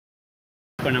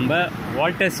இப்போ நம்ம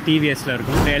வால்டர்ஸ் டிவிஎஸ்ல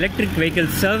இருக்கோம். எலக்ட்ரிக் வெஹிக்கிள்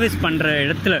சர்வீஸ் பண்ணுற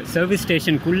இடத்துல சர்வீஸ்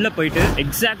ஸ்டேஷனுக்குள்ளே போயிட்டு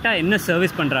எக்ஸாக்டாக என்ன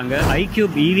சர்வீஸ் பண்ணுறாங்க,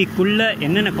 iQUBE EVக்குள்ளே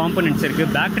என்னென்ன காம்பனன்ட்ஸ் இருக்குது,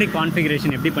 பேட்டரி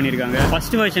கான்ஃபிகரேஷன் எப்படி பண்ணியிருக்காங்க.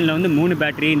 ஃபர்ஸ்ட் வெர்ஷனில் வந்து 3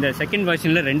 பேட்டரி, இந்த செகண்ட்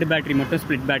வெர்ஷனில் 2 பேட்டரி மட்டும்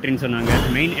ஸ்பிளிட் பேட்டரின்னு சொன்னாங்க.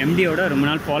 மெயின் எம்டியோட ரொம்ப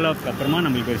நாள் ஃபாலோ அப்க்கு அப்புறமா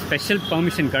நம்மளுக்கு ஒரு ஸ்பெஷல்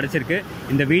பெர்மிஷன் கிடச்சிருக்கு.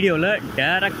 இந்த வீடியோவில்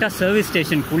டேரெக்டாக சர்வீஸ்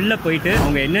ஸ்டேஷனுக்குள்ளே போயிட்டு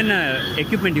அவங்க என்னென்ன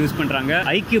எக்யூப்மெண்ட் யூஸ் பண்ணுறாங்க,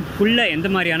 iQUBEக்குள்ளே எந்த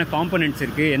மாதிரியான காம்பனன்ட்ஸ்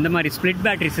இருக்குது, எந்த மாதிரி ஸ்பிளிட்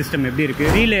பேட்டரி சிஸ்டம் எப்படி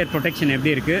இருக்குது, 3 லேயர் ப்ரொடெக்ஷன் எப்படி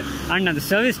இருக்குது, அண்ட் அந்த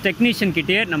சர்வீஸ் டெக்னீஷியன்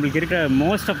கிட்டே நம்மளுக்கு இருக்கிற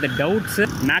most of the doubts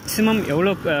maximum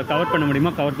எவ்வளோ கவர் பண்ண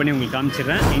முடியுமோ கவர் பண்ணி உங்களுக்கு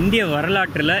காமிச்சிடுறேன். இந்திய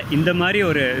வரலாற்றில் இந்த மாதிரி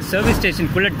ஒரு சர்வீஸ்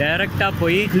ஸ்டேஷனுக்குள்ளே டைரெக்டாக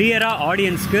போய் கிளியராக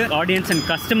ஆடியன்ஸ் அண்ட்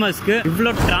கஸ்டமர்ஸ்க்கு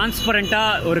இவ்வளோ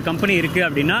டிரான்ஸ்பரண்ட்டாக ஒரு கம்பெனி இருக்குது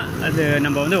அப்படின்னா அது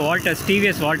நம்ம வந்து வால்டர்ஸ்,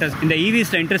 டிவிஎஸ் வால்டர்ஸ். இந்த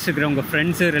ஈவிஸில் இன்ட்ரெஸ்ட் இருக்கிறவங்க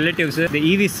ஃப்ரெண்ட்ஸு, ரிலேட்டிவ்ஸு, இந்த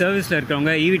ஈவி சர்வீஸில்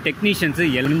இருக்கிறவங்க, ஈவி டெக்னீஷியன்ஸு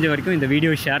எழுந்த வரைக்கும் இந்த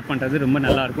வீடியோ ஷேர் பண்ணுறது ரொம்ப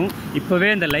நல்லாயிருக்கும்.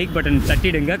 இப்போவே இந்த லைக் பட்டன்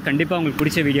தட்டிடுங்க, கண்டிப்பாக உங்களுக்கு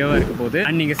பிடிச்ச வீடியோவாக இருக்க போகுது.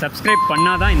 அண்ட் நீங்கள் சப்ஸ்கிரைப்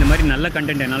பண்ணாதான் இந்த மாதிரி நல்ல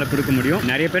கண்டென்ட் என்னால் கொடுக்க முடியும்.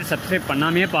 நிறைய பேர் சப்ஸ்கிரைப்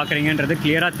பண்ணாமே பார்க்குறீங்கன்றது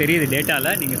கிளியராக தெரியுது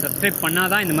டேட்டாவில். நீங்கள் சப்ஸ்கிரைப்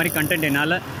பண்ணாதான் இந்த மாதிரி கண்டென்ட்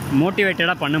என்னால்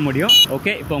மோட்டிவேட்டடாக பண்ண முடியும்.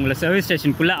 ஓகே, இப்போ உங்களை சர்வீஸ்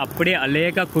ஸ்டேஷனுக்குள்ளே அப்படியே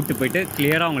அலேக்காக கூப்பிட்டு போயிட்டு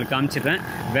கிளியராக உங்களுக்கு காமிச்சிடுறேன்.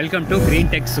 Welcome to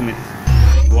green tech Sumit.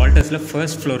 வால்டர்ஸில்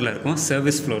first ஃப்ளோரில் இருக்கும்,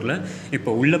 சர்வீஸ் ஃப்ளோரில்.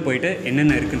 இப்போ உள்ளே போயிட்டு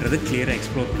என்னென்ன இருக்குன்றது கிளியராக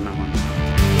எக்ஸ்ப்ளோர் பண்ணலாமா.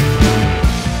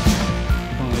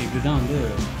 இப்போ இதுதான் வந்து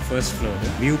ஃபர்ஸ்ட் ஃப்ளோரு.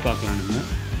 வியூ பார்க்கலாம். நம்ம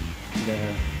இந்த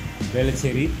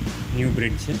Velachery new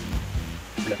fridge,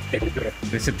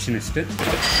 receptionist.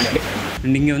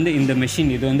 And இங்கே வந்து இந்த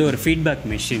மெஷின், இது வந்து ஒரு ஃபீட்பேக்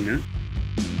மெஷின்னு.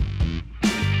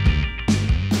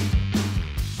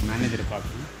 மேனேஜரை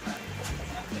பார்க்கணும்.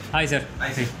 Hi sir.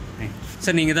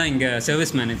 சார் நீங்கள் தான் இங்கே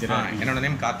சர்வீஸ் மேனேஜராக? என்னோட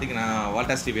நேம் கார்த்திக். நான்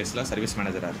வால்டர்ஸ் டிவிஎஸ்ல சர்வீஸ்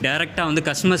மேனேஜராக. டேரெக்டாக வந்து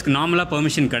கஸ்டமர்ஸ்க்கு நார்மலாக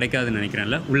பெர்மிஷன் கிடைக்காதுன்னு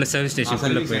நினைக்கிறேன்ல, உள்ள சர்வீஸ்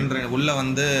ஸ்டேஷன் உள்ள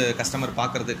வந்து கஸ்டமர்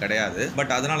பார்க்கறது கிடையாது.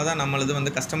 பட் அதனால தான் நம்மளது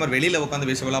வந்து கஸ்டமர் வெளியில் உட்காந்து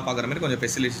விசுவலாக பார்க்குற மாதிரி கொஞ்சம்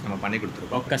ஃபெசிலிட்டிஸ் நம்ம பண்ணி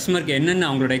கொடுத்துருக்கோம். கஸ்டமருக்கு என்னென்ன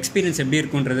அவங்களோட எக்ஸ்பீரியன்ஸ் எப்படி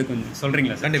இருக்குன்றது கொஞ்சம்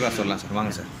சொல்கிறீங்களா சார்? கண்டிப்பாக சொல்லலாம் சார்,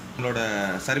 வாங்க சார். நம்மளோட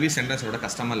service சென்டர்ஸோட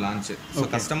customer launch. So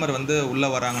customer வந்து உள்ளே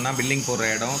வராங்கன்னா பில்லிங் போகிற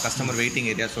இடம், கஸ்டமர்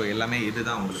வெயிட்டிங் ஏரியா, ஸோ எல்லாமே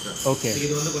இதுதான் உங்களுக்கு. ஓகே,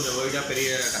 இது வந்து கொஞ்சம் வைடாக பெரிய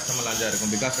கஸ்டமர் லான்ச்சாக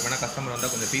இருக்கும். பிகாஸ் வேணால் கஸ்டமர்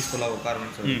வந்தால் கொஞ்சம் பீஸ்ஃபுல்லாக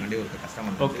உட்காரணும்னு சொல்லி ஒரு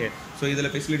கஸ்டமர். ஓகே, ஸோ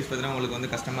இதில் ஃபெசிலிட்டிஸ் பார்த்தீங்கன்னா உங்களுக்கு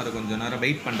வந்து கஸ்டமர் கொஞ்சம் நேரம்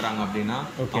வெயிட் பண்ணுறாங்க அப்படின்னா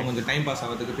அவங்க கொஞ்சம் டைம் பாஸ்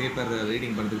ஆகிறதுக்கு பேப்பர்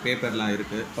ரீடிங் பண்ணுறதுக்கு பேப்பர்லாம்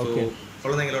இருக்குது. ஸோ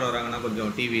குழந்தைங்களோட வராங்கன்னா கொஞ்சம்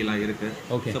டிவிலாம் இருக்குது.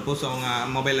 ஓகே, சப்போஸ் அவங்க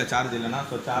மொபைலில் சார்ஜ் இல்லைன்னா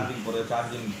ஸோ சார்ஜிங் போகிறது,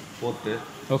 சார்ஜிங் போர்ட்டு.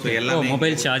 ஓகே, எல்லாமே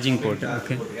மொபைல் சார்ஜிங் போர்ட்.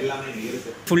 ஓகே, எல்லாமே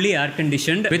இருக்குது. Fully air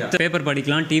conditioned with paper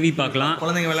படிக்கலாம், டிவி பார்க்கலாம்.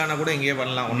 குழந்தைங்க விளையாட கூட இங்கேயே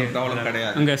பண்ணலாம், ஒன்றும் ப்ராப்ளம்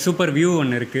கிடையாது. அங்கே சூப்பர் வியூ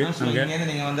ஒன்று இருக்குது. இங்கேருந்து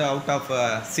நீங்கள் வந்து அவுட் ஆஃப்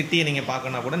சிட்டியை நீங்கள்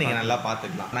பார்க்கணுன்னா கூட நீங்கள் நல்லா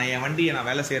பார்த்துக்கலாம். நான் என் வண்டியை நான்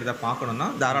வேலை செய்கிறத பார்க்கணுன்னா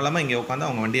தாராளமாக இங்கே உட்காந்து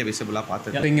அவங்க வண்டியை விசிபிளாக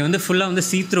பார்த்துக்கலாம். இங்கே வந்து ஃபுல்லாக வந்து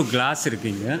சீத்ரூ கிளாஸ்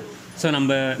இருக்குங்க. ஸோ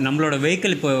நம்மளோட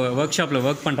வெஹிக்கிள் இப்போ ஒர்க் ஷாப்பில்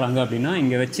ஒர்க் பண்ணுறாங்க அப்படின்னா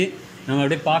இங்கே வச்சு நம்ம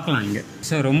அப்படியே பார்க்கலாம் இங்கே.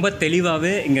 ஸோ ரொம்ப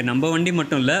தெளிவாகவே இங்கே நம்ம வண்டி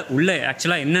மட்டும் இல்லை, உள்ளே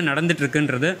ஆக்சுவலாக என்ன நடந்துட்டு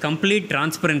இருக்குன்றது complete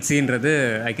டிரான்ஸ்பரன்சின்றது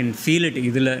I can feel it.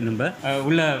 இதில்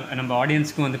நம்ம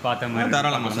ஆடியன்ஸ்க்கும் வந்து பார்த்த மாதிரி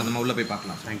தாராளமாக சார் நம்ம உள்ளே போய்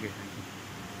பார்க்கலாம். தேங்க்யூ.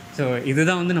 ஸோ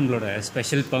இதுதான் வந்து நம்மளோட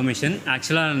ஸ்பெஷல் பெர்மிஷன்.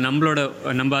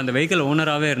 ஆக்சுவலாக நம்ம அந்த வெஹிக்கிள்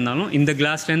ஓனராகவே இருந்தாலும் இந்த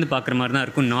கிளாஸ்லேருந்து பார்க்குற மாதிரி தான்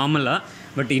இருக்கும் நார்மலாக.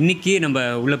 பட் இன்றைக்கி நம்ம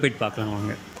உள்ளே போய்ட்டு பார்க்கலாம்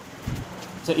வாங்க.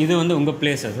 ஸோ இது வந்து உங்கள்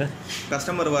பிளேஸா சார்?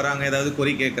 கஸ்டமர் வராங்க, ஏதாவது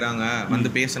கொரி கேட்குறாங்க, வந்து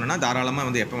பேசணும்னா தாராளமாக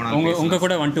வந்து எப்போ வேணாலும் உங்கள்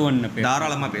கூட 1-to-1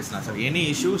 தாராளமாக பேசலாம் sir. Any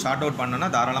issue short out பண்ணணும்னா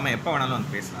தாராளமாக எப்போ வேணாலும்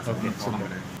வந்து பேசலாம். ஓகே,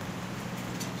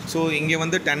 ஸோ இங்கே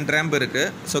வந்து 10 ரேம்ப்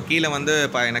இருக்குது. ஸோ கீழே வந்து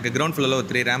இப்போ எனக்கு கிரவுண்ட் ஃப்ளோரில் ஒரு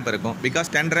 3 ரேம்ப் இருக்கும். பிகாஸ்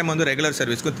 10 ரேம்ப் வந்து ரெகுலர்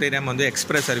சர்வீஸ்க்கும் 3 ரேம்ப் வந்து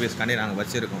எக்ஸ்பிரஸ் சர்வீஸ்க்காண்டி நாங்கள்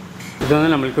வச்சுருக்கோம். இது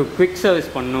வந்து நம்மளுக்கு குவிக்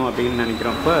சர்வீஸ் பண்ணணும் அப்படின்னு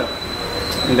நினைக்கிறப்ப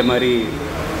இந்த மாதிரி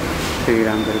 3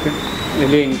 ரேம்ப் இருக்குது.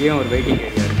 இதுலேயே இங்கேயும் ஒரு வெயிட்டிங்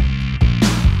ஏரியா இருக்குது.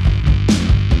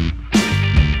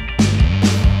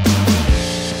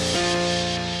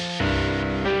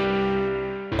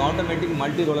 ஆட்டோமேட்டிக்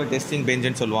மல்டி ரோலர் டெஸ்டிங்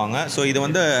பெஞ்சுன்னு சொல்லுவாங்க. ஸோ இது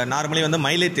வந்து நார்மலி வந்து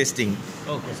mileage testing.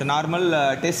 Okay, so normal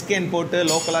test scan போட்டு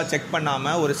லோக்கலாக செக்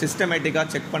பண்ணாமல் ஒரு சிஸ்டமேட்டிக்காக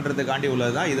செக் பண்ணுறதுக்காண்டி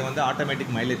உள்ளது தான் இது வந்து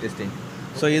ஆட்டோமேட்டிக் மைலேஜ் டெஸ்டிங்.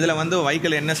 ஸோ இதில் வந்து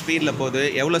வெஹிக்கிள் என்ன ஸ்பீடில் போகுது,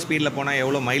 எவ்வளோ ஸ்பீடில் போனால்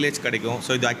எவ்வளோ மைலேஜ் கிடைக்கும்,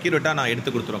 ஸோ இது அக்யூரேட்டாக நான் எடுத்து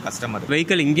கொடுத்துருவோம் கஸ்டமர்.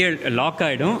 வெஹிக்கிள் இங்கே லாக்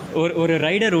ஆகிடும். ஒரு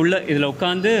ரைடர் உள்ள இதில்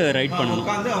உட்காந்து ரைட் பண்ணுவோம்.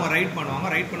 உட்காந்து அவங்க ரைட் பண்ணுவாங்க.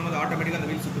 ரைட் பண்ணும்போது ஆட்டோமேட்டிக்காக அந்த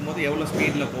வீல் சுற்றும் போது எவ்வளோ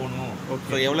ஸ்பீடில் போகணும்,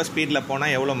 ஸோ எவ்வளோ ஸ்பீடில்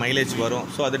போனால் எவ்வளோ மைலேஜ் வரும்,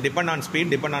 ஸோ அது depend on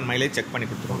speed, depend on mileage check பண்ணி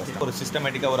கொடுத்துருவோம். ஒரு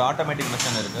சிஸ்டமேட்டிக்காக ஒரு ஆட்டோமேட்டிக்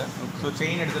மெஷின் இருக்குது. ஸோ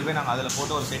செயின் எடுத்துகிட்டு போய் நாங்கள் அதில்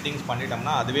போட்டு ஒரு செட்டிங்ஸ்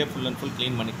பண்ணிட்டோம்னா அதுவே ஃபுல் அண்ட் ஃபுல்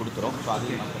க்ளீன் பண்ணி கொடுத்துரும். ஸோ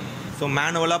அது ஸோ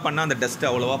மேனுவலாக பண்ணால் அந்த டஸ்ட்டு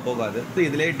அவ்வளோவா போகாது.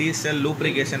 இதிலே டீசல்,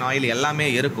 லூப்ரிகேஷன் ஆயில் எல்லாமே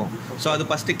இருக்கும். ஸோ அது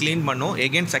ஃபஸ்ட்டு க்ளீன் பண்ணும்,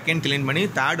 எகெயின் செகண்ட் க்ளீன் பண்ணி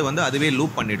தேர்டு வந்து அதுவே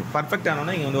லூப் பண்ணிவிடும். பர்ஃபெக்ட்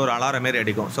ஆனோன்னா இங்கே வந்து ஒரு அலாரம் மாரி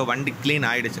அடிக்கும். ஸோ வண்டி க்ளீன்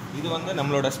ஆகிடுச்சு. இது வந்து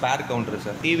நம்மளோட ஸ்பேர் கவுண்டர்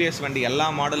சார். டிவிஎஸ் வண்டி எல்லா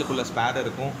மாடலுக்குள்ள ஸ்பேர்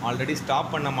இருக்கும். ஆல்ரெடி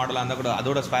ஸ்டாப் பண்ண மாடலாக இருந்தால் கூட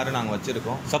அதோட ஸ்பேர் நாங்கள்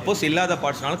வச்சுருக்கோம். சப்போஸ் இல்லாத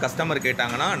பார்ட்ஸ்னாலும் கஸ்டமர்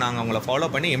கேட்டாங்கன்னா நாங்கள் அவங்கள ஃபாலோ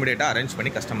பண்ணி இமிடியேட்டாக அரேஞ்ச்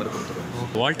பண்ணி கஸ்டமருக்கு கொடுத்துருவோம்.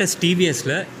 வால்டர்ஸ்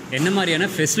டிவிஎஸில் என்ன மாதிரியான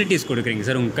ஃபெசிலிட்டிஸ் கொடுக்குறீங்க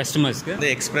சார் உங்கள் கஸ்டமர்ஸ்க்கு? இந்த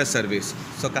எக்ஸ்பிரஸ் சர்வீஸ்.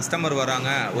 ஸோ கஸ்டமர் வராங்க,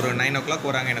 ஒரு 9 o'clock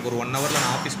வராங்க, எனக்கு ஒரு 1 hourல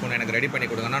நான் ஆஃபீஸ் போகணும், எனக்கு ரெடி பண்ணி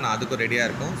கொடுங்கன்னா நான் அதுக்கு ரெடியாக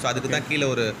இருக்கும். ஸோ அதுக்கு தான் கீழே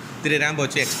ஒரு 3 ramp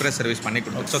வச்சு எக்ஸ்பிரஸ் சர்வீஸ் பண்ணி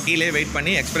கொடுத்தோம். ஸோ கீழே வெயிட்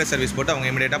பண்ணி எக்ஸ்பிரஸ் சர்வீஸ் போட்டு அவங்க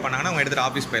இமீடியட்டாக பண்ணாங்கன்னா அவங்க எடுத்துகிட்டு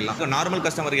ஆஃபீஸ் போயிடலாம். ஸோ நார்மல்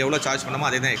கஸ்டமருக்கு எவ்வளோ சார்ஜ் பண்ணமோ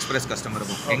அதே தான் எக்ஸ்பிரஸ்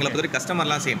கஸ்டமருக்கும். எங்களை பொறுத்த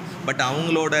கஸ்டமர்லாம் சேம், பட்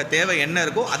அவங்களோட தேவை என்ன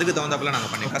இருக்கோ அதுக்கு தகுந்தாப்பில்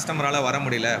நாங்கள் பண்ணி. கஸ்டமரால் வர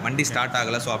முடியல, வண்டி ஸ்டார்ட்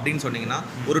ஆகலை, ஸோ அப்படின்னு சொன்னீங்கன்னா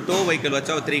ஒரு டோ வெஹிக்கிள்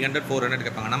வச்சா 300-400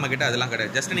 கேட்பாங்க. நம்ம கிட்ட அதெல்லாம்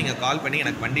கிடையாது. ஜஸ்ட் நீங்கள் கால் பண்ணி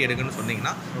எனக்கு வண்டி எடுக்கணும்னு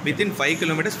சொன்னீங்கன்னா within 5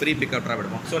 kilometers free pickup drop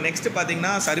எடுப்போம். ஸோ நெக்ஸ்ட்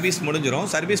பார்த்தீங்கன்னா சர்வீஸ் முடிஞ்சிடும்.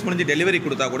 சர்வீஸ் முடிஞ்சு டெலிவரி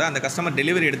கொடுத்தா கூட அந்த கஸ்டமர்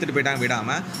டெலிவரி எடுத்துகிட்டு போயிட்டாங்க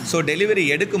விடாமல், ஸோ டெலிவரி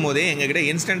எடுக்கும் போதே எங்ககிட்ட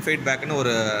இன்ஸ்டன்ட் ஃபீட்பேக்னு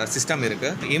ஒரு சிஸ்டம்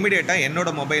இருக்குது. இமீடியட்டாக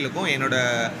என்னோட மொபைலுக்கும் என்னோட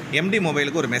எம்டி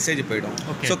மொபைலுக்கும் ஒரு மெசேஜ் போயிடும்.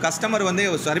 ஸோ கஸ்டமர் வந்து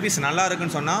சர்வீஸ் நல்லா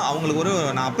இருக்குன்னு சொன்னால் அவங்களுக்கு ஒரு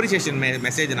நான் அப்ரிசியேஷன்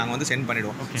மெசேஜ் நாங்கள் வந்து சென்ட்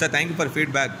பண்ணிவிடுவோம். Sir thank you for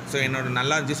feedback, so என்னோட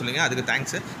நல்லா இருந்துச்சு சொல்லுங்கள், அதுக்கு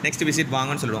தேங்க்ஸ், நெக்ஸ்ட் விசிட்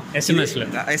வாங்கன்னு சொல்லுவோம்.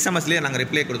 எஸ்எம்எஸ்லேயே நாங்கள்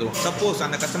ரிப்ளை கொடுத்துருவோம். சப்போஸ்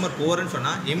அந்த கஸ்டமர் போகிறேன்னு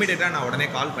சொன்னால் இமீடியட்டாக நான் உடனே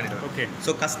கால் பண்ணிவிடுவேன். ஓகே.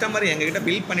 ஸோ கஸ்டமர் எங்ககிட்ட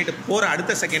பில் பண்ணிட்டு போகிற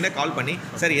அடுத்த செகண்டே கால் பண்ணி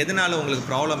சார் எதனால உங்களுக்கு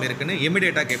ப்ராப்ளம் இருக்குன்னு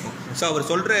இமீடியட்டாக கேட்போம். ஸோ அவர்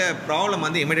சொல்கிற ப்ராப்ளம்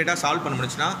வந்து இமீடியட்டாக சால்வ் பண்ண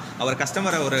முடிச்சுன்னா அவர்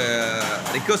கஸ்டமரை ஒரு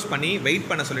ரிக்வஸ்ட் பண்ணி வெயிட்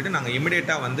பண்ண சொல்லிட்டு நாங்கள்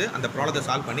இமீடியட்டாக வந்து அந்த ப்ராப்ளத்தை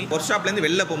சால்வ் பண்ணி ஒர்க் ஷாப்லேருந்து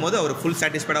வெளில போகும்போது அவர் ஃபுல்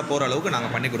சாட்டிஸ்ஃபைடாக போகிற அளவுக்கு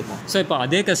நாங்கள் பண்ணி கொடுப்போம். ஸோ இப்போ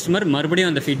அதே கஸ்டமர்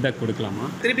மறுபடியும் அந்த ஃபீட்பேக் கொடுக்கலாமா?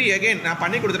 திருப்பி எகைன் நான்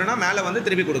பண்ணி கொடுத்துட்டேன்னா மேலே வந்து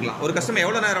திருப்பி கொடுக்கலாம். ஒரு கஸ்டமர்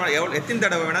எவ்வளோ நேரம் எத்தனை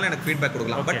தடவை வேணாலும் எனக்கு ஃபீட்பேக்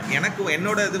கொடுக்கலாம். பட் எனக்கு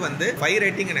என்னோட இது வந்து 5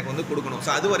 ரேட்டிங் எனக்கு வந்து கொடுக்கணும்.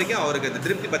 ஸோ அது வரைக்கும் அவருக்கு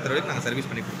திருப்தி பத்திர வரைக்கும் நாங்கள் சர்வீஸ்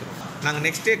பண்ணி கொடுத்துருவோம். நாங்கள்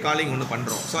நெக்ஸ்ட் டே காலிங் ஒன்று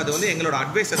பண்ணுறோம். ஸோ அது வந்து எங்களோட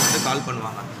அட்வைசர் வந்து கால்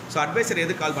பண்ணுவாங்க. ஸோ அட்வைசர்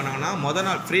எது கால் பண்ணாங்கன்னா மொதல்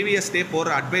நாள் ப்ரீவியஸ் டே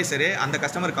போகிற அட்வைசரே அந்த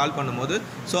கஸ்டமர் கால் பண்ணும்போது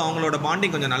ஸோ அவங்களோட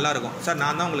பாண்டிங் கொஞ்சம் நல்லாயிருக்கும். சார்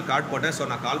நான் தான் உங்களுக்கு கார்டு போட்டேன், ஸோ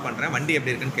நான் கால் பண்ணுறேன், வண்டி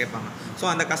எப்படி இருக்குன்னு கேட்பாங்க. ஸோ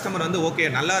அந்த கஸ்டமர் வந்து ஓகே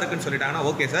நல்லா இருக்குன்னு சொல்லிட்டாங்கன்னா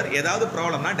ஓகே சார், ஏதாவது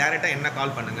ப்ராப்ளம்னா டேரெக்டாக என்ன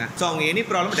கால் பண்ணுங்கள். ஸோ அவங்க எனி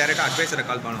ப்ராப்ளம் டேரெக்டாக அட்வைசரை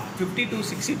கால் பண்ணுவோம். 50 to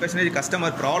 60%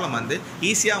 கஸ்டமர் ப்ராப்ளம் வந்து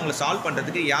ஈஸியாக அவங்களை சால்வ்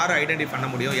பண்ணுறதுக்கு யாரை ஐடென்டிஃபை பண்ண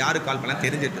முடியும், யாருக்கு கால் பண்ணலாம்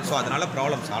தெரிஞ்சிருக்கு. ஸோ அதனால்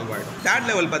ப்ராப்ளம் சால்வ் ஆகிடும். தேர்ட்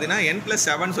லெவல் பார்த்தீங்கன்னா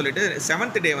N+7 சொல்லிட்டு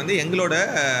 7th டே வந்து எங்களோட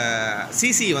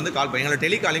சிசி வந்து கால் பண்ணி எங்களோட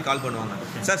டெலிகாலிங் கால் பண்ணுவாங்க.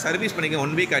 சார் சர்வீஸ் பண்ணிக்க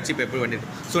 1 week ஆச்சு, இப்போ எப்படி வண்டி.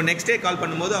 ஸோ நெக்ஸ்ட் டே கால்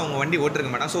பண்ணும்போது அவங்க வண்டி ஓட்டிருக்க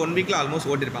மாட்டாங்க. So 1 weekல almost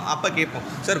ஓட்டிருப்பாங்க. அப்போ கேட்போம்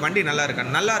சார் வண்டி நல்லா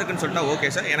இருக்குன்னு சொல்லிட்டா ஓகே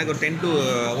சார், எனக்கு ஒரு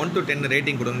 1 to 10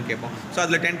 ரேட்டிங் கொடுன்னு கேட்போம். ஸோ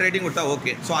அதில் 10 ரேட்டிங் கொடுத்தா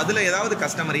ஓகே. ஸோ அதில் ஏதாவது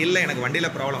கஸ்டமர் இல்லை எனக்கு வண்டியில்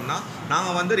ப்ராப்ளம்னா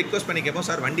நாங்கள் வந்து ரிக்வஸ்ட் பண்ணி கேட்போம்,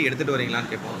 சார் வண்டி எடுத்துகிட்டு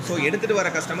வரீங்களான்னு கேட்போம். ஸோ எடுத்துகிட்டு வர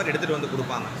கஸ்டமர் எடுத்துகிட்டு வந்து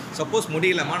கொடுப்பாங்க. சப்போஸ்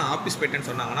முடியலமா நான் ஆஃபீஸ் போயிட்டேன்னு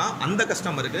சொன்னாங்கன்னா அந்த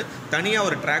கஸ்டமருக்கு தனியாக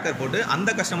ஒரு ட்ராக்கர் போட்டு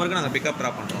அந்த கஸ்டமருக்கு நாங்கள் பிக்கப்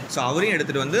ட்ராப் பண்ணுறோம். ஸோ அவரையும்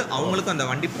எடுத்துகிட்டு வந்து அவங்களுக்கு அந்த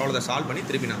வண்டி ப்ராப்ளத்தை சால்வ் பண்ணி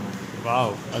திருப்பி நாங்கள்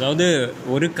வாவ். அதாவது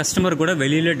ஒரு கஸ்டமர் கூட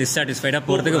வெளியில் டிஸாட்டிஸ்ஃபைடாக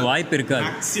போகிறதுக்கு வாய்ப்பு இருக்காது.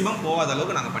 மேக்ஸிமம் போகாத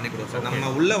அளவுக்கு நாங்கள் பண்ணி கொடுப்போம் சார்.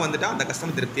 நம்ம உள்ளே வந்துட்டா அந்த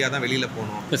கஸ்டமர் திருப்தியாக தான் வெளியில்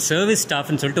போகணும். இப்போ சர்வீஸ்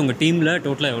ஸ்டாஃப்னு சொல்லிட்டு உங்கள் டீமில்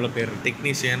டோட்டலாக எவ்வளோ பேர்?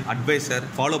 டெக்னீஷியன், அட்வைசர்,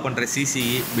 ஃபாலோ பண்ணுற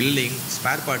CCE, building,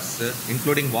 spare parts,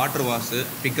 including water wash,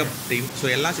 pickup team, so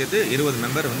எல்லாம் சேர்த்து 20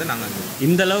 மெம்பர் வந்து நாங்கள்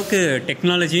இந்த அளவுக்கு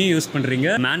டெக்னாலஜியும் யூஸ்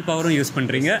பண்ணுறீங்க, மேன் பவரும் யூஸ்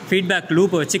பண்ணுறீங்க, ஃபீட்பேக்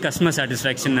லூப்பை வச்சு கஸ்டமர்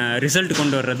சாட்டிஸ்ஃபேக்ஷன் ரிசல்ட்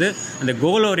கொண்டு வர்றது, அந்த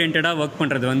கோல் ஓரியன்டாக ஒர்க்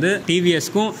பண்ணுறது வந்து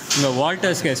டிவிஎஸ்க்கும் உங்கள்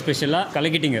வால்டர்ஸ்க்கு எஸ்பெஷலாக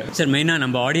கலக்கிட்டீங்க சார். மெயினாக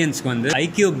நம்ம ஆடியன்ஸ்க்கு வந்து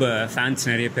iQUBE ஃபேன்ஸ்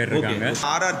நிறைய பேர் இருக்காங்க.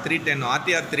 RTR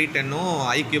 310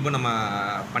 iQUBE நம்ம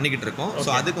பண்ணிக்கிட்டு இருக்கோம். ஸோ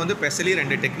அதுக்கு வந்து ஸ்பெஷலி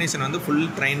 2 டெக்னீஷியன் வந்து ஃபுல்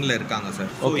ட்ரெயினில் இருக்காங்க சார்.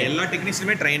 ஸோ எல்லா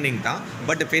டெக்னீஷியனுமே ட்ரைனிங் தான்.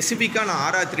 பட் ஸ்பெசிஃபிக்காக நான்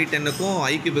RR 310க்கும்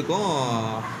iQUBEக்கும்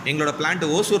எங்களோட பிளான்ட்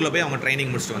ஓசூரில் போய் அவங்க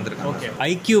ட்ரைனிங் முடிச்சுட்டு வந்திருக்காங்க. ஓகே.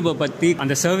 iQUBE பற்றி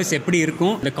அந்த சர்வீஸ் எப்படி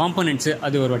இருக்கும், இந்த காம்பனன்ட்ஸ்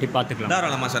அது ஒரு வாட்டி பார்த்துக்கலாம்.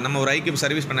 தாராளமாக சார். நம்ம ஒரு iQUBE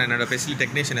சர்வீஸ் பண்ண என்னோட ஸ்பெஷலி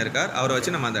டெக்னீஷியன் இருக்கார், அவரை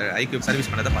வச்சு நம்ம அந்த iQUBE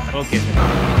சர்வீஸ் பண்ணதை பார்க்கலாம். Okay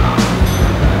sir.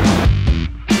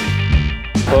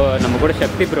 இப்போ நம்ம கூட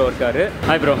சக்தி ப்ரோ இருக்காரு.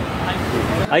 Hi bro.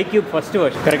 iQUBE first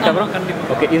version கரெக்டாக ப்ரோ? கண்டிப்பாக.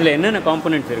 ஓகே. இதில் என்னென்ன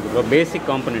காம்பனன்ட்ஸ் இருக்குது ப்ரோ? பேசிக்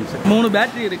காம்பனன்ட்ஸ் 3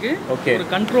 பேட்டரி இருக்குது. ஓகே. ஒரு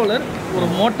கண்ட்ரோலர், ஒரு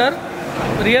motor,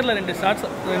 ரியரில் 2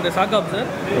 shock Afsar.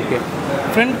 Okay.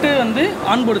 Front வந்து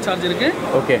ஆன்போர்டு சார்ஜ் இருக்குது.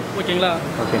 ஓகே. ஓகேங்களா?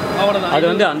 ஓகே. அவ்வளோதான். அது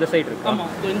வந்து அந்த சைடு இருக்குது.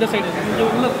 ஆமாம், இந்த சைடு இங்கே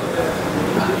உள்ள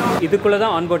இதுக்குள்ளே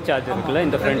தான் ஆன்போர்ட் சார்ஜ் இருக்குல்ல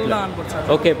இந்த ஃப்ரண்ட்டில்?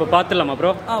 ஓகே. இப்போ பார்த்துடலாமா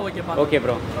ப்ரோ? ஓகே. Okay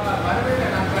bro.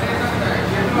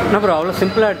 என்ன ப்ரோ அவ்வளோ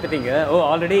சிம்பிளாக எடுத்துட்டீங்க?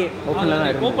 ஆல்ரெடி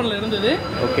ஓப்பனில் இருந்தது.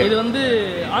 ஓகே. இது வந்து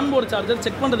ஆன்போர்டு சார்ஜர்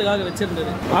செக் பண்ணுறதுக்காக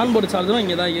வச்சுருந்தது. ஆன்போர்டு சார்ஜரும்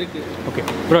இங்கே தான் இருக்குது. Okay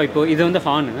bro. இப்போ இது வந்து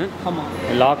ஹார்னு. ஆமாம்.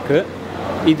 லாக்கு.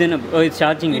 இது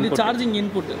சார்ஜிங் சார்ஜிங்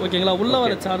இன்புட். ஓகேங்களா? உள்ள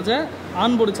வர சார்ஜர்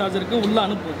ஆன்போர்டு சார்ஜருக்கு உள்ள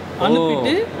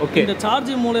அனுப்பிட்டு இந்த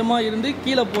சார்ஜிங் மூலமா இருந்து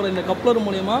கீழே போகிற இந்த கப்ளர்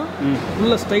மூலமா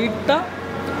உள்ள ஸ்ட்ரைட்டாக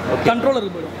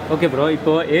கண்ட்ரோலருக்கு போயிடும். Okay bro.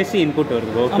 இப்போ ஏசி இன்புட்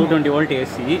வருது bro, 220 volt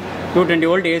AC. 220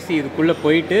 volt AC இதுக்குள்ளே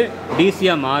போயிட்டு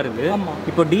டிசியாக மாறுது.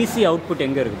 இப்போ டிசி அவுட்புட்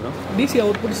எங்கே இருக்குது ப்ரோ? டிசி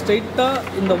அவுட்புட் ஸ்ட்ரைட்டாக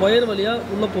இந்த ஒயர் வழியாக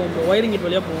உள்ளே போகும் ப்ரோ, ஒயரிங் கிட்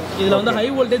வழியாக போகும். இதில் வந்து ஹை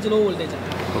வோல்டேஜ், லோ வோல்டேஜ்.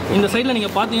 இந்த சைடில்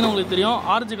நீங்கள் பார்த்தீங்கன்னா உங்களுக்கு தெரியும்,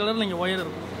 ஆரஞ்சு கலரில் நீங்கள் ஒயர்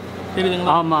இருக்கும்,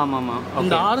 தெரியுதுங்களா? ஆமாம்.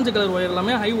 இந்த ஆரஞ்சு கலர் ஒயர்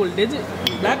எல்லாமே ஹை வோல்டேஜ்,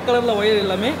 பிளாக் கலரில் ஒயர்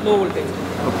எல்லாமே லோ வோல்டேஜ்.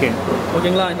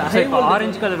 ஓகேங்களா? இந்த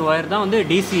ஆரஞ்சு கலர் ஒயர் தான் வந்து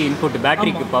டிசி இன்புட்,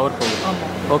 பேட்டரிக்கு பவர் போகும்.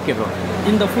 ஆமாம். Okay bro.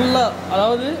 இந்த ஃபுல்லாக,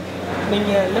 அதாவது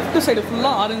நீங்கள் லெஃப்ட் சைடு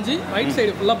ஃபுல்லாக ஆரஞ்சு, ரைட்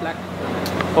சைடு ஃபுல்லாக பிளாக்.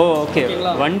 ஓ ஓகே.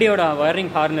 வண்டியோட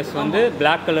வயரிங் ஹார்னஸ் வந்து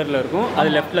பிளாக் கலரில் இருக்கும், அது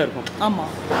லெஃப்ட்டில் இருக்கும். ஆமாம்.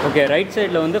 ஓகே. ரைட்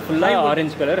சைடில் வந்து ஃபுல்லாக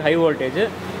orange colour high voltage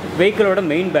வெஹிக்கிளோட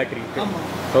main battery. ஆமாம்.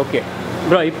 Okay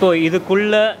bro. இப்போ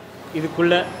இதுக்குள்ளே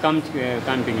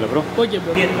காமிப்பீங்களா ப்ரோ? Okay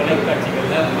bro. கலர்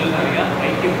காட்சிகளில் முதல் நிறையா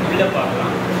ஐக்கியூப்குள்ளே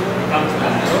பார்க்கலாம்.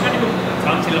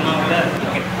 காமிச்சிடலாமா?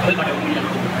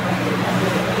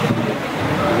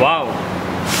 வாவ்.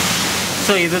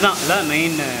 ஸோ இதுதான் இல்லை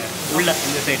மெயின் உள்ள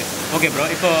இந்த சைடு. Okay bro.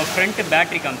 இப்போ front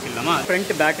battery காமிச்சிடலாமா?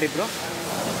 Front battery bro.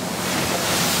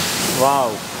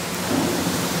 Wow.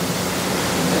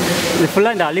 இது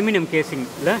ஃபுல்லாக இந்த அலுமினியம் கேசிங்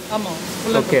இல்லை? ஆமாம்.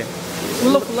 ஓகே.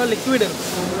 ஃபுல்லாக லிக்விட் இருக்கும்.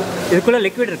 இதுக்குள்ளே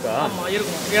லிக்விட் இருக்கா? ஆமாம்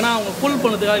இருக்கும். ஏன்னா அவங்க கூல்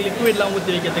பண்ணதுக்காக லிக்விட்லாம்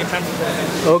ஊற்றி வைக்கிறதுக்கு சான்ஸ்.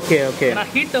 Okay okay. ஏன்னா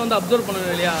ஹீட்டை வந்து அப்சர்வ்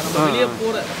பண்ணணும் இல்லையா?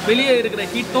 நம்ம வெளியே இருக்கிற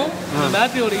ஹீட்டும்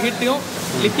பேட்டரியோட ஹீட்டையும்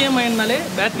லித்தியம் அயன்னாலே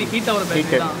பேட்டரி ஹீட் ஆகிற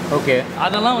பேட்டரி தான். ஓகே.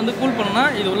 அதெல்லாம் வந்து கூல் பண்ணணும்னா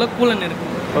இது உள்ள கூலன்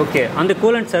இருக்கும். ஓகே. அந்த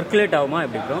கூலண்ட் சர்க்குலேட் ஆகுமா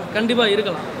எப்படி ப்ரோ? கண்டிப்பாக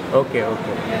இருக்கலாம். Okay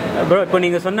okay bro. இப்போ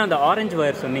நீங்கள் சொன்ன அந்த ஆரஞ்சு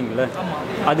வயர் சொன்னீங்களே,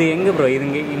 அது எங்கே ப்ரோ? இது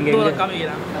இங்கே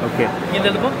காமிக்கிறேன். ஓகே. இந்த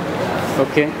எடுப்போம்.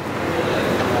 ஓகே.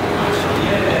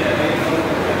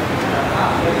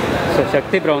 ஸோ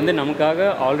சக்தி ப்ரோ வந்து நமக்காக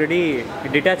ஆல்ரெடி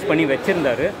டிட்டாச் பண்ணி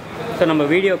வச்சுருந்தாரு. ஸோ நம்ம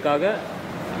வீடியோக்காக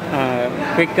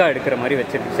குயிக்காக எடுக்கிற மாதிரி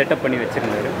செட்டப் பண்ணி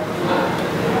வச்சுருந்தாரு.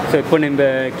 ஸோ இப்போ நம்ம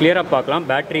கிளியராக பார்க்கலாம்.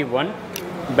 பேட்ரி 1,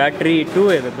 பேட்ரி 2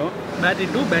 எது ப்ரோ? Battery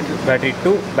 2, battery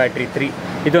 2, battery 3.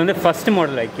 இது வந்து ஃபஸ்ட்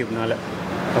மாடல் ஐக்யூப்னால.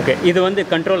 ஓகே. இது வந்து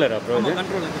கண்ட்ரோலரா bro?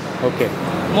 Controller. Okay.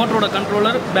 மோட்டரோட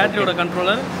controller, பேட்டரியோட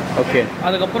controller. Okay.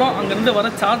 அதுக்கப்புறம் அங்கேருந்து வர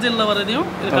சார்ஜரில் வரதையும்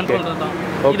இது கண்ட்ரோலர் தான்.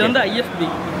 இது வந்து IFB.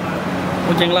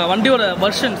 ஓகேங்களா? வண்டியோட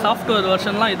வெர்ஷன், சாஃப்ட்வேர்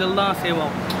வெர்ஷன்லாம் இதில் தான் சேவ்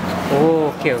ஆகும்.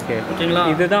 Okay okay. ஓகேங்களா?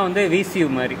 இதுதான் வந்து VCU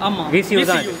மாதிரி. ஆமாம். VCU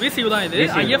தான் இது.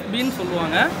 IFBன்னு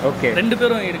சொல்லுவாங்க. ஓகே. 2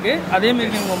 பேரும் இருக்குது. அதேமாரி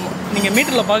நீங்கள்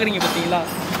மீட்டரில் பார்க்குறீங்க பார்த்தீங்களா?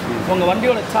 உங்கள்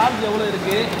வண்டியோட சார்ஜ் எவ்வளோ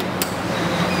இருக்குது,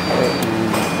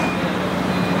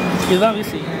 இதுதான்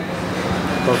VCU.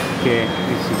 ஓகே.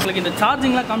 உங்களுக்கு இந்த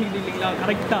சார்ஜிங்லாம் காமிக்குது இல்லைங்களா?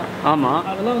 கரெக்டாக. ஆமாம்.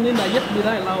 அதெல்லாம் வந்து இந்த IFB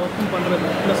தான் எல்லா ஒர்க்கும் பண்ணுறது.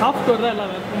 இந்த சாஃப்ட்வேர் தான் எல்லா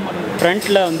ஒர்க்கும் பண்ணுறது.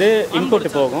 ஃப்ரண்ட்டில் வந்து இன்புட்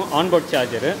போகும், ஆன்போர்ட்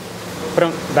சார்ஜரு.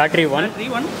 அப்புறம் battery 1,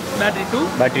 battery 2,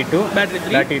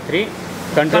 battery 3,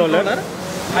 controller,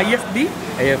 IFB,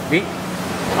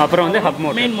 அப்புறம் வந்து hub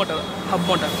motor, main motor, hub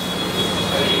motor.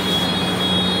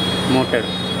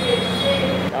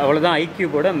 அவ்வளோதான்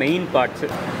ஐக்யூபோட மெயின் பார்ட்ஸு.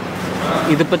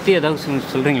 இதை பற்றி ஏதாவது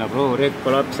சொல்கிறீங்களா ப்ரோ? ஒரே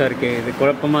கொலாப்ஸாக இருக்குது, இது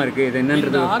குழப்பமாக இருக்குது, இது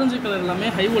என்னன்றது? ஆரஞ்சு கலர் எல்லாமே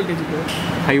high voltage bro.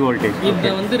 High voltage.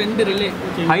 இது வந்து 2 ரிலே.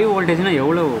 ஹை வோல்டேஜ்னா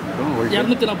எவ்வளோ bro?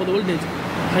 240 voltage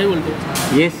high voltage.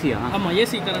 Asia? ஆமாம்.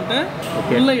 ஏசி கரண்ட்டை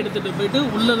உள்ளே எடுத்துகிட்டு போயிட்டு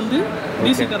உள்ளேருந்து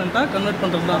டிசி கரண்ட்டாக கன்வெர்ட்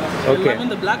பண்ணுறது தான். எல்லாமே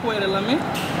இந்த பிளாக் ஒயர் எல்லாமே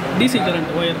டிசி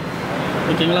கரண்ட் ஒயர்.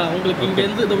 ஓகேங்களா? உங்களுக்கு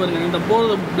இங்கேருந்து இது பாருங்கள், இந்த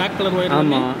போகிற black colour wire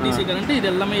DC current, இது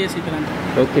எல்லாமே ஏசி கரண்ட்.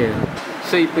 ஓகே.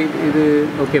 ஸோ இப்போ இது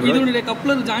ஓகே ப்ரோ. இதனுடைய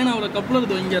கப்ளர் ஜாயின் ஆகிற கப்ளர்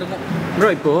இது இங்கே இருக்கும் ப்ரோ.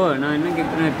 இப்போது நான் என்ன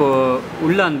கேட்குறேன், இப்போது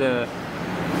உள்ள அந்த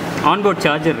ஆன்போர்ட்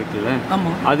சார்ஜர் இருக்குல்ல,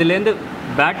 ஆமாம், அதுலேருந்து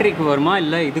பேட்டரிக்கு வருமா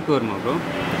இல்லை இதுக்கு வருமா ப்ரோ?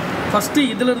 ஃபஸ்ட்டு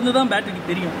இதிலிருந்து தான் பேட்டரிக்கு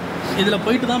தெரியும், இதில்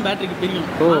போயிட்டு தான் பேட்டரிக்கு தெரியும்.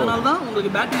 அதனால தான்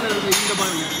உங்களுக்கு பேட்டரியில் இருக்குது. இங்கே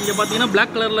பாருங்கள், இங்கே பார்த்தீங்கன்னா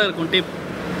பிளாக் கலரில் இருக்கும் டேப்,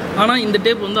 ஆனால் இந்த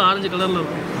டேப் வந்து ஆரஞ்சு கலரில்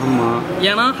இருக்கும். ஆமாம்.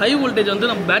 ஏன்னா ஹை வோல்டேஜ் வந்து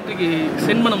நம்ம பேட்டரிக்கு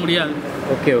சென்ட் பண்ண முடியாது.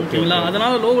 ஓகே ஓகேங்களா?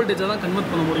 அதனால லோ வோல்டேஜை தான் கன்வெர்ட்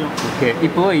பண்ண முடியும். ஓகே.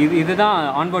 இப்போது இதுதான்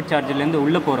ஆன்போர்ட் சார்ஜர்லேருந்து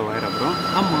உள்ளே போகிற வயர் அப்புறம்?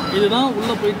 ஆமாம், இதுதான்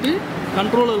உள்ளே போயிட்டு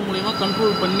கண்ட்ரோலர் மூலிமா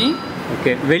கண்ட்ரோல் பண்ணி.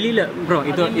 ஓகே. வெளியில் ப்ரோ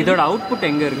இதோட அவுட்புட்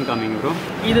எங்கே இருக்குன்னு காமிங்க ப்ரோ.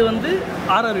 இது வந்து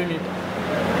RR யூனிட்.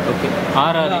 ஓகே.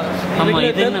 RR. ஆமாம்.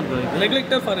 இது என்ன ப்ரோ?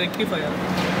 Regulator for rectifier.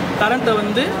 கரண்ட்டை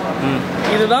வந்து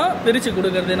இதுதான் பிரித்து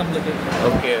கொடுக்கறதே நம்மளுக்கு.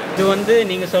 ஓகே. இது வந்து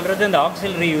நீங்கள் சொல்கிறது இந்த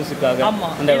ஆக்சிலரி யூஸுக்காக.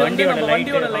 ஆமாம். இந்த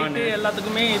வண்டியோட லைட்டு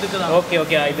எல்லாத்துக்குமே இதுக்கு தான். Okay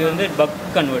okay. இது வந்து buck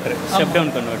converter, step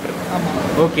down converter. ஆமாம்.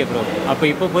 Okay bro. அப்போ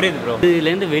இப்போ புரியுது ப்ரோ.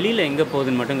 இதுலேருந்து வெளியில் எங்கே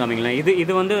போகுதுன்னு மட்டும் காமிங்களேன்.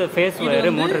 இது வந்து ஃபேஸ் வயர்,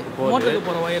 மோட்டருக்கு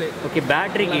போகிற வயர். ஓகே.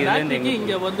 பேட்டரிக்கு இதுலேருந்து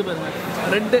இங்கே வந்து பாருங்க,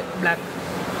 ரெட் பிளாக்.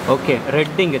 ஓகே.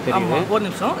 ரெட் இங்கே தெரியுது. ஒரு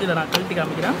நிமிஷம், இதை நான் கழட்டி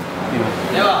காமிக்கிறேன்.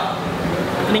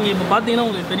 நீங்கள் இப்போ பார்த்தீங்கன்னா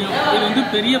உங்களுக்கு தெரியும், இது வந்து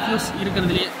பெரிய ஃபியூஸ்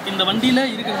இருக்கிறதுலையே, இந்த வண்டியில்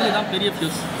இருக்கிறதுல இதான் பெரிய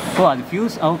ஃபியூஸ். ஓ, அது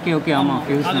ஃபியூஸ். Okay okay. ஆமாம்,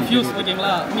 ஃபியூஸ். அது ஃபியூஸ்.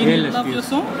 ஓகேங்களா? மீதி எல்லா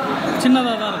ஃபியூஸும்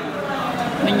சின்னதாக தான் இருக்கும்.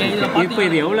 நீங்கள் இதில் இப்போ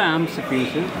இது எவ்வளோ arms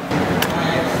fuse?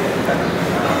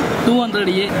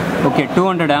 200A. Okay.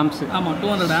 200 arms. ஆமாம்,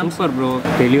 200 ஆம்ஸ். சூப்பர் ப்ரோ,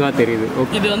 தெளிவாக தெரியுது.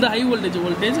 ஓகே. இது வந்து ஹை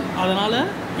வோல்டேஜ், அதனால்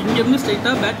இங்கேருந்து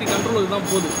ஸ்ட்ரைட்டாக பேட்டரி கண்ட்ரோலுக்கு தான்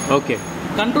போகுது. ஓகே.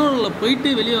 கண்ட்ரோலில் போயிட்டு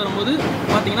வெளியே வரும்போது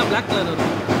பார்த்தீங்கன்னா பிளாக் கலர்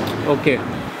வரும். ஓகே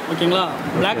ஓகேங்களா?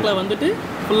 பிளாக்ல வந்துட்டு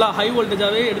ஃபுல்லாக ஹை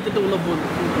வோல்டேஜாகவே எடுத்துகிட்டு உள்ளே போகுது.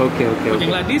 ஓகே ஓகே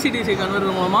ஓகேங்களா? டிசி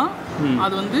கன்வெர்ட்டர் மூலமாக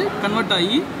அது வந்து கன்வெர்ட்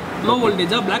ஆகி லோ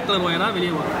வோல்டேஜாக பிளாக் கலர் ஒயராக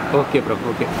வெளியே வரும். Okay bro.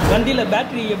 ஓகே. வண்டியில்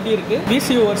பேட்டரி எப்படி இருக்குது,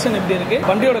 VCU வெர்ஷன் எப்படி இருக்குது,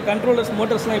 வண்டியோட கண்ட்ரோலர்ஸ்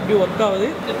மோட்டர்ஸ்லாம் எப்படி ஒர்க் ஆகுது,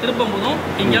 திருப்பும் போதும்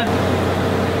இங்கே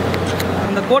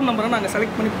அந்த கோட் நம்பரை நாங்கள்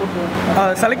செலக்ட் பண்ணி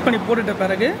போட்டுருவோம். செலக்ட் பண்ணி போட்டுட்ட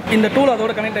பிறகு இந்த டூல்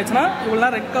அதோட கனெக்ட் ஆயிடுச்சுன்னா இவ்வளோ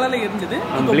ரெட் கலரில் இருந்தது.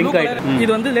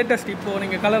 இது வந்து லேட்டஸ்ட். இப்போ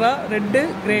நீங்கள் கலராக ரெட்டு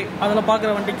கிரே அதில்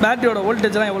பார்க்குற வண்டி பேட்டரியோட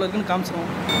வோல்டேஜ்லாம் எவ்வளோ இருக்குன்னு காமிச்சிடும்.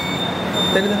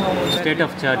 ஸ்டேட்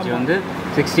ஆஃப் சார்ஜ் வந்து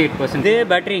 68%. இதே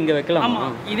பேட்டரி இங்கே வைக்கலாம்.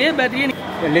 ஆமாம், இதே பேட்டரியே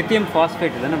லித்தியம்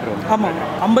பாஸ்பேட் தானே ப்ரோ? ஆமாம்,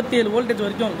 57 வோல்டேஜ்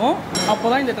வரைக்கும் இருக்கும். அப்போ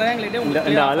தான் இந்த ட்ரையாங்கிள்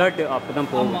இந்த அலர்ட் அப்போ தான்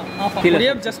போகும். ஒரே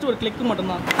ஜஸ்ட் ஒரு கிளிக்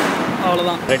மட்டும்தான்,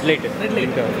 அவ்வளோதான். ரெட் லைட்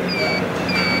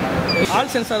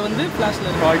ஆல் சென்சார் வந்து ஃப்ளாஷில்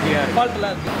ஃபால்ட்டில்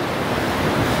இருக்குது.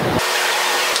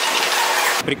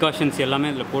 ப்ரிகாஷன்ஸ் எல்லாமே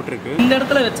இதில் போட்டிருக்கு. இந்த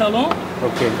இடத்துல வச்சாலும்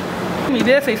ஓகே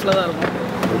இதே சைஸில் தான் இருக்கும்.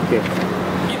 ஓகே,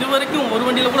 இது வரைக்கும் ஒரு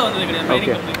வண்டியில் கூட வந்தது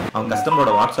கிடையாது. அவங்க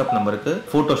கஸ்டமரோட வாட்ஸ்அப் நம்பருக்கு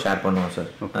ஃபோட்டோ ஷேர் பண்ணுவோம் சார்.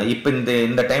 இப்போ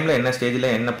இந்த டைமில் என்ன ஸ்டேஜில்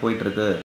என்ன போயிட்டு இருக்கு